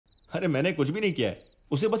अरे मैंने कुछ भी नहीं किया है,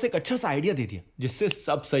 उसे बस एक अच्छा सा आइडिया दे दिया जिससे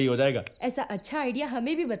सब सही हो जाएगा। ऐसा अच्छा आइडिया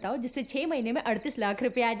हमें भी बताओ जिससे 6 महीने में 38 लाख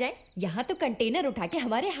रुपए आ जाए। यहाँ तो कंटेनर उठा के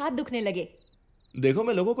हमारे हाथ दुखने लगे। देखो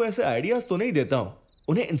मैं लोगों को ऐसे आइडियाज तो नहीं देता हूँ,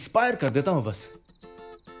 उन्हें इंस्पायर कर देता हूँ बस।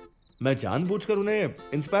 मैं जानबूझकर उन्हें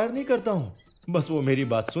इंस्पायर नहीं करता हूँ, बस वो मेरी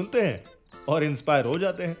बात सुनते हैं और इंस्पायर हो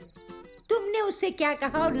जाते हैं। तुमने उससे क्या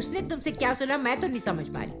कहा और उसने तुमसे क्या सुना, मैं तो नहीं समझ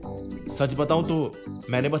पा रही। सच बताऊं तो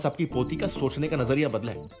मैंने बस आपकी पोती का सोचने का नजरिया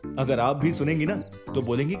बदला है। अगर आप भी सुनेंगी ना तो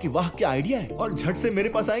बोलेंगी कि वाह क्या आइडिया है, और झट से मेरे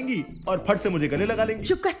पास आएंगी और फट से मुझे गले लगा लेंगी।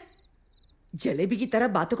 चुप कर, जलेबी की तरह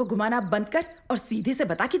बातों को घुमाना बंद कर और सीधे से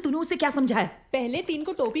बता कि तूने उसे क्या समझाया। पहले 3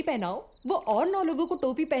 को टोपी पहनाओ, वो और 9 लोगों को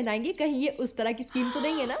टोपी पहनाएंगे। कहीं ये उस तरह की स्कीम तो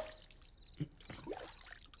नहीं है ना?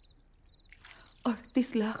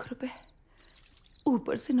 38 लाख रुपए,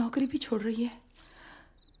 ऊपर से नौकरी भी छोड़ रही है।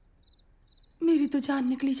 मेरी तो जान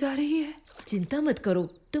निकली जा रही है। चिंता मत करो,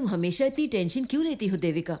 तुम हमेशा इतनी टेंशन क्यों लेती हो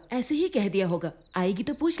देविका? ऐसे ही कह दिया होगा, आएगी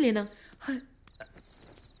तो पूछ लेना।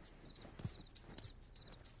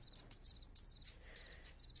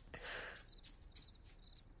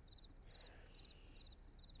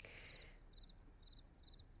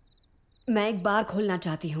 मैं एक बार खोलना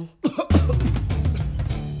चाहती हूँ।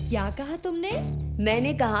 क्या कहा तुमने?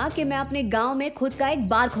 मैंने कहा कि मैं अपने गांव में खुद का एक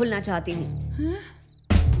बार खोलना चाहती हूँ।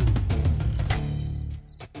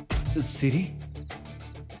 सिरी,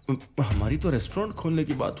 हमारी तो रेस्टोरेंट खोलने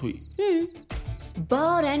की बात हुई।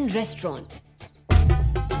 बार एंड रेस्टोरेंट।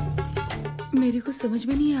 मेरे को समझ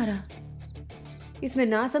में नहीं आ रहा। इसमें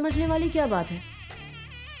ना समझने वाली क्या बात है?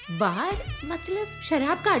 बार मतलब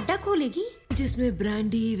शराब का अड्डा खोलेगी जिसमें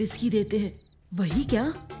ब्रांडी विस्की देते हैं, वही क्या?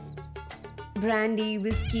 ब्रांडी,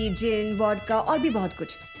 विस्की, जिन, वोडका और भी बहुत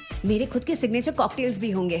कुछ। मेरे खुद के सिग्नेचर कॉकटेल्स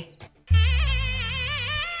भी होंगे।